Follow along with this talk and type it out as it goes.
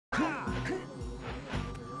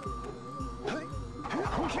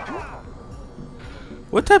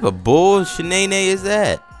What type of bull shenane is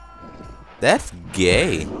that? That's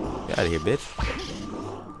gay. Get out of here, bitch.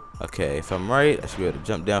 Okay, if I'm right, I should be able to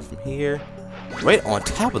jump down from here. Right on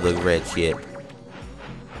top of the red shit.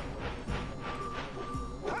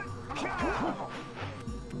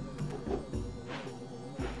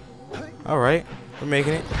 Alright, we're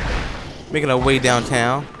making it. Making our way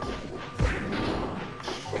downtown.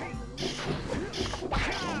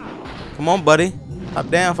 Come on, buddy. Hop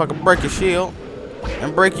down if I can break your shield.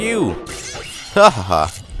 And break you. Ha ha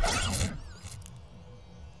ha.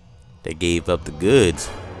 They gave up the goods.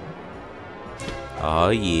 Oh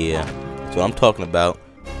yeah. That's what I'm talking about.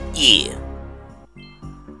 Yeah.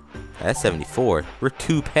 That's 74. We're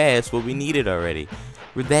 2 past what we needed already.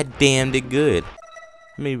 We're that damn good.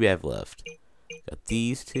 How many do we have left? Got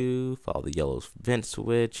these 2. Follow the yellow vent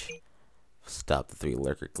switch. Stop the 3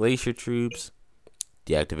 lurker glacier troops.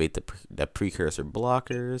 Deactivate the precursor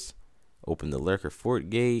blockers. Open the lurker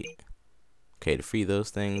fort gate. Okay, to free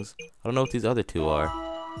those things. I don't know what these other 2 are.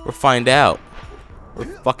 We'll find out. We'll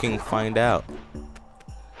fucking find out.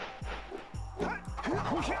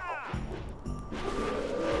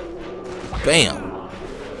 Bam!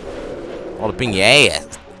 All up in your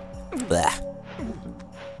ass. Blah.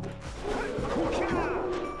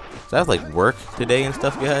 Does that like work today and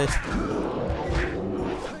stuff, guys?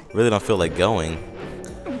 Really don't feel like going.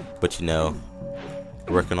 But you know,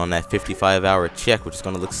 working on that 55-hour check, which is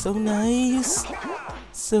gonna look so nice.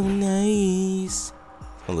 So nice.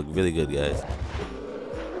 It's gonna look really good, guys.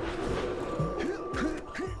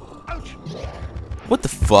 What the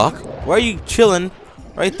fuck? Why are you chilling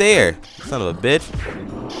right there? Son of a bitch.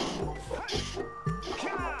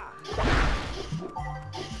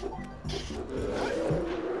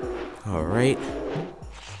 Alright.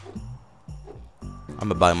 I'm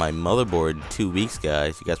gonna buy my motherboard in 2 weeks,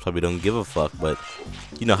 guys. You guys probably don't give a fuck, but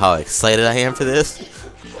you know how excited I am for this?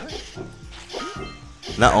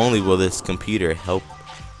 Not only will this computer help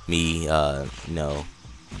me, you know,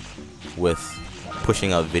 with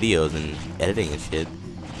pushing out videos and editing and shit,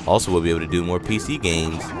 also we'll be able to do more PC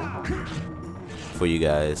games for you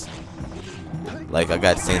guys. Like, I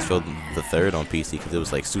got Saints Row the 3rd on PC because it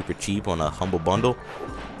was like super cheap on a Humble Bundle.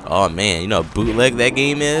 Oh man, you know how bootleg that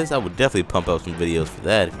game is? I would definitely pump out some videos for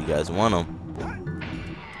that if you guys want them.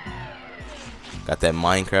 Got that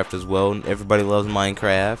Minecraft as well. Everybody loves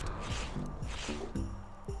Minecraft.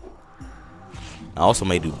 I also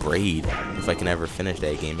may do Braid if I can ever finish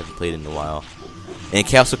that game. I haven't played it in a while. And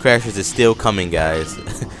Castle Crashers is still coming, guys.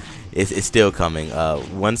 it's still coming.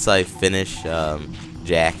 Once I finish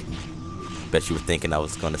Jak, bet you were thinking I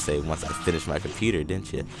was gonna say once I finish my computer,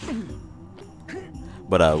 didn't you?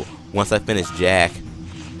 But once I finish Jak,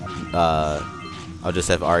 I'll just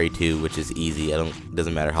have RE2, which is easy.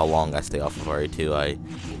 Doesn't matter how long I stay off of RE2. I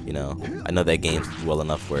know that game well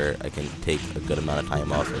enough where I can take a good amount of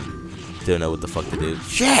time off and still know what the fuck to do.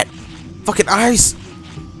 Shit! Fucking ice!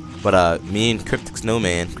 But me and Cryptic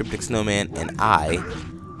Snowman and I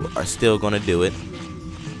are still gonna do it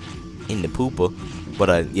in the pooper.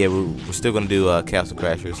 But yeah, we're still gonna do Castle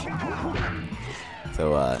Crashers.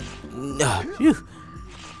 So phew.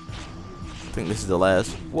 I think this is the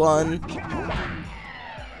last one.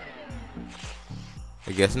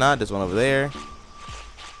 I guess not. There's one over there.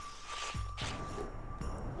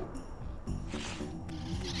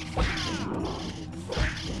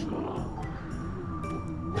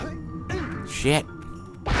 Shit.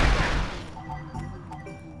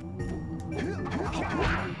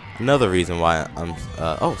 Another reason why I'm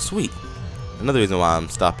oh sweet. Another reason why I'm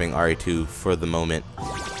stopping RE2 for the moment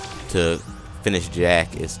to finish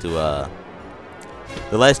Jak is to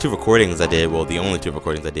the last 2 recordings I did, well the only 2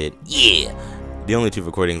 recordings I did, yeah, the only 2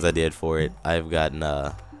 recordings I did for it, I've gotten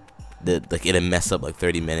like it'll mess up like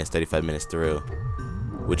 30 minutes, 35 minutes through,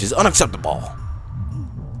 which is unacceptable.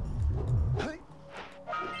 Look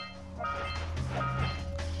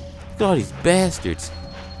at all these bastards.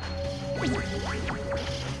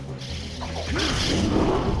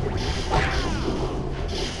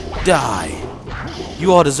 Die.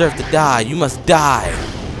 You all deserve to die. You must die.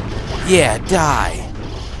 Yeah, die.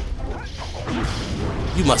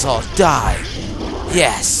 You must all die.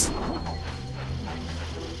 Yes.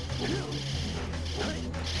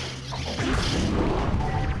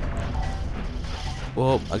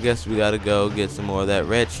 Well, I guess we gotta go get some more of that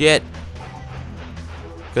red shit.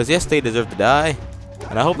 Because yes, they deserve to die.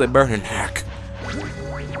 And I hope they burn in heck.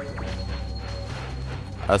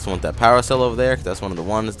 I just want that power cell over there, because that's one of the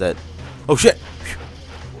ones that... Oh shit!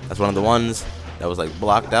 That's one of the ones that was like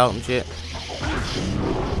blocked out and shit.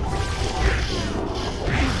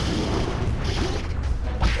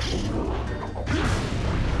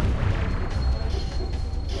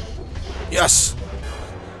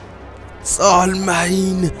 all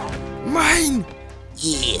mine. Mine.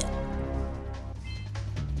 Yeah.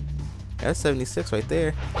 That's 76 right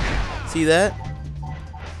there. See that?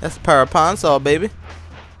 That's the power of Ponsol, baby.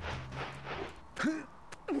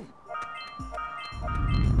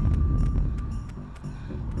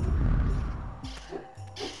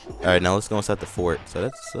 Alright, now let's go inside the fort. So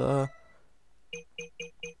that's, there's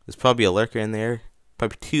probably a lurker in there.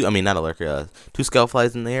 Probably two, I mean, not a lurker, two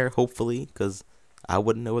scoutflies in there, hopefully, because I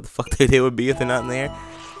wouldn't know what the fuck they would be if they're not in there.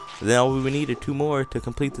 And then all we would need are 2 more to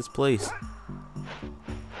complete this place.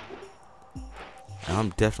 And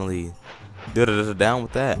I'm definitely down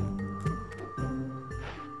with that.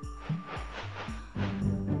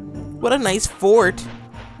 What a nice fort.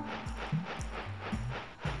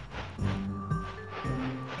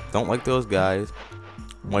 Don't like those guys.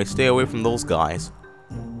 Want to stay away from those guys.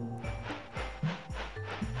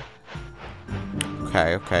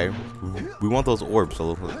 Okay, okay. We want those orbs,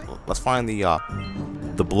 so let's find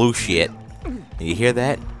the blue shit. And you hear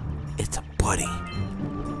that? It's a buddy.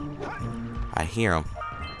 I hear him.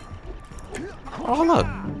 Oh look,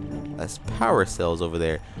 that's power cells over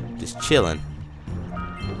there, just chilling.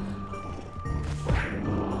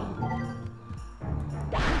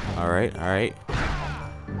 All right.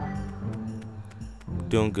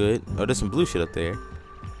 Doing good. Oh, there's some blue shit up there.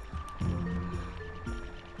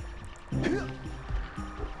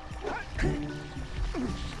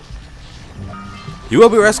 You will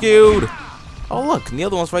be rescued! Oh look, and the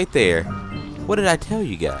other one's right there. What did I tell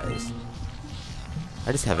you guys?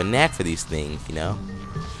 I just have a knack for these things, you know?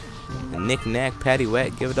 A knick knack, patty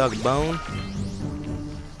whack, give a dog a bone.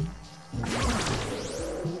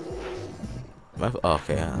 Oh,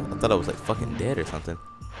 okay, I thought I was like fucking dead or something.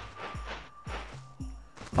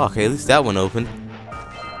 Okay, at least that one opened.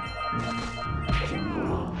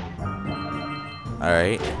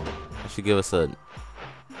 Alright. That should give us a...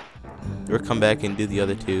 We'll come back and do the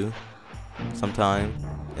other 2 sometime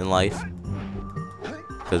in life.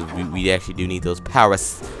 Because we actually do need those power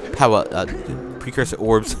precursor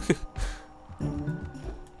orbs.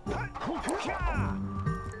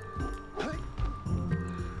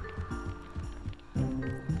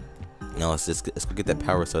 No, let's go get that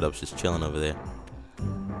power set up. It's just chilling over there.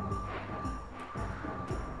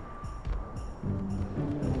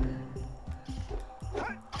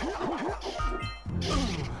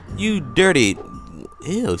 You dirty...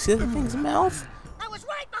 Ew, see that thing's mouth? I was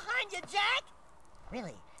right behind you, Jak!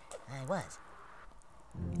 Really, I was.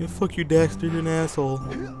 Yeah, fuck you, Daxter, you're an asshole.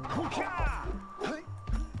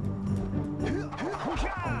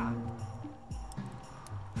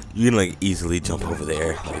 You can, like, easily jump over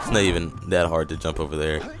there. Like, it's not even that hard to jump over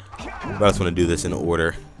there. But I just want to do this in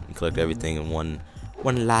order and collect everything in one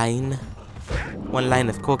line. One line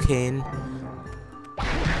of cocaine.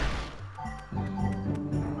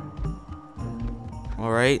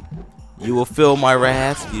 Alright, you will feel my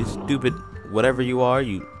wrath, you stupid whatever you are,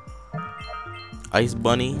 you ice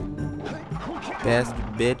bunny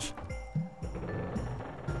bastard bitch.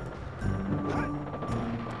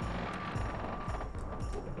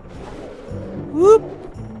 Whoop!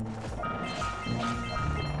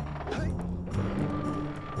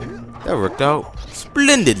 That worked out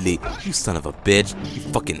splendidly. You son of a bitch. You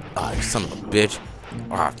fucking you son of a bitch.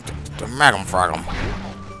 Magum fragum.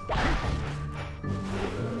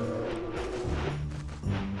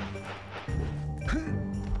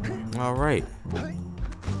 Alright.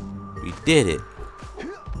 We did it.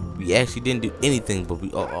 We actually didn't do anything, but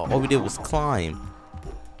all we did was climb.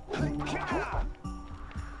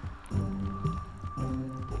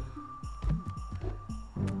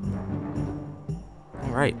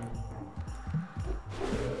 Alright.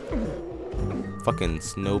 Fucking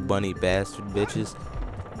snow bunny bastard bitches.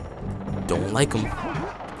 Don't like them.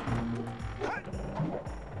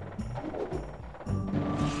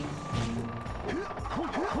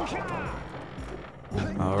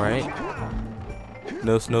 Alright.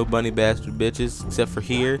 No snow bunny bastard bitches, except for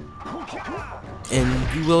here.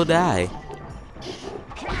 And you will die.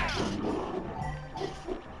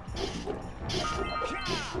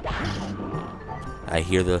 I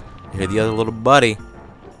hear the other little buddy.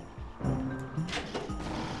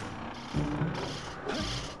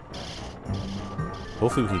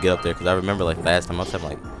 Hopefully we can get up there, because I remember like last time I was having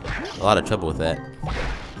like a lot of trouble with that.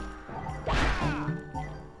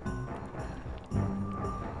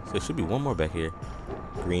 So there should be one more back here.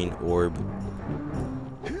 Green orb.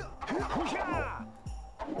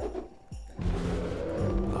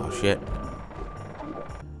 Oh shit.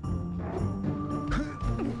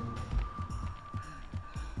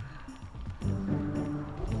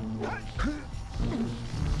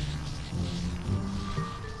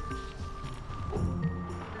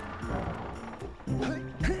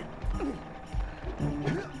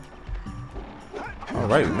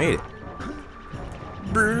 Alright, we made it.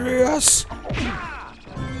 Yes!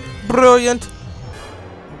 Brilliant!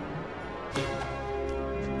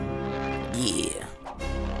 Yeah.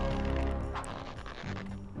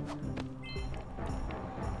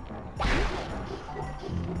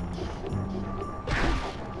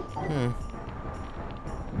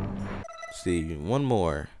 Let's see, one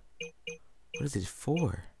more. What is it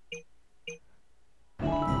for?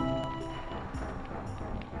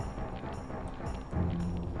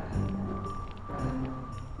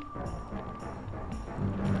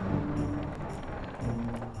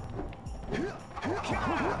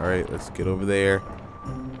 Alright, let's get over there.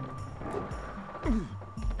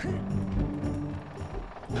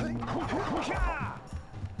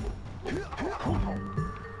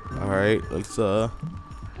 Alright, let's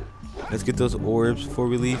get those orbs before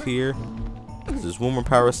we leave here. There's one more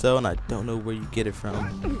power cell and I don't know where you get it from.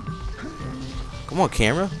 Come on,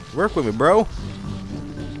 camera. Work with me, bro.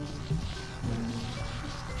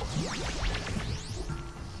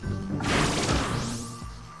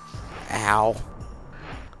 Ow.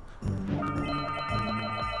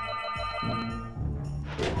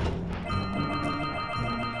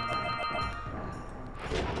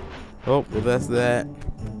 Oh, well that's that.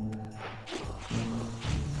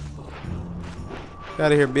 Get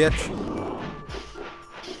out of here, bitch.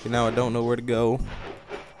 Okay, now I don't know where to go.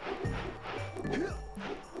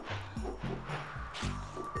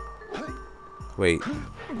 Wait.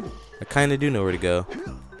 I kinda do know where to go.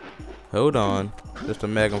 Hold on. Just a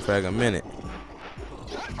magnum frag a minute.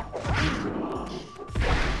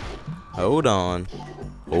 Hold on.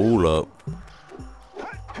 Hold up.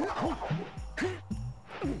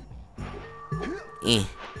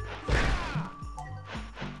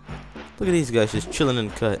 Look at these guys just chilling in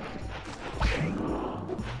the cut.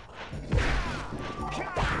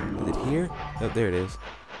 Is it here? Oh, there it is.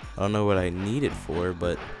 I don't know what I need it for,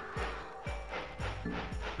 but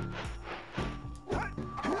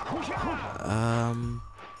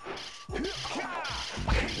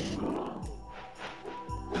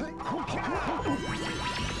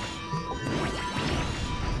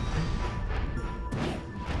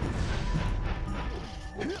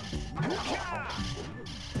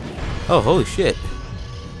oh, holy shit.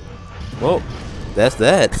 Well, that's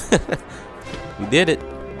that. We did it.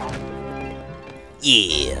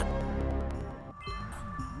 Yeah.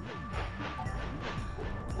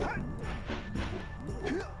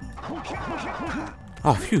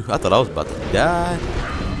 Oh, phew. I thought I was about to die.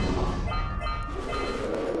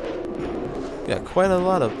 Got quite a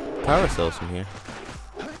lot of power cells from here.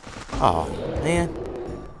 Oh, man.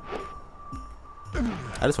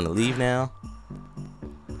 I just want to leave now.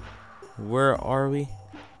 Where are we?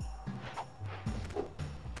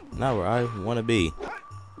 Not where I want to be.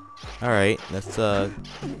 Alright, let's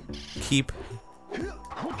keep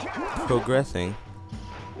progressing.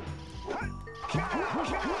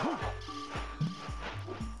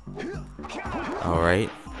 Alright,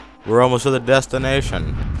 we're almost to the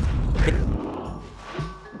destination.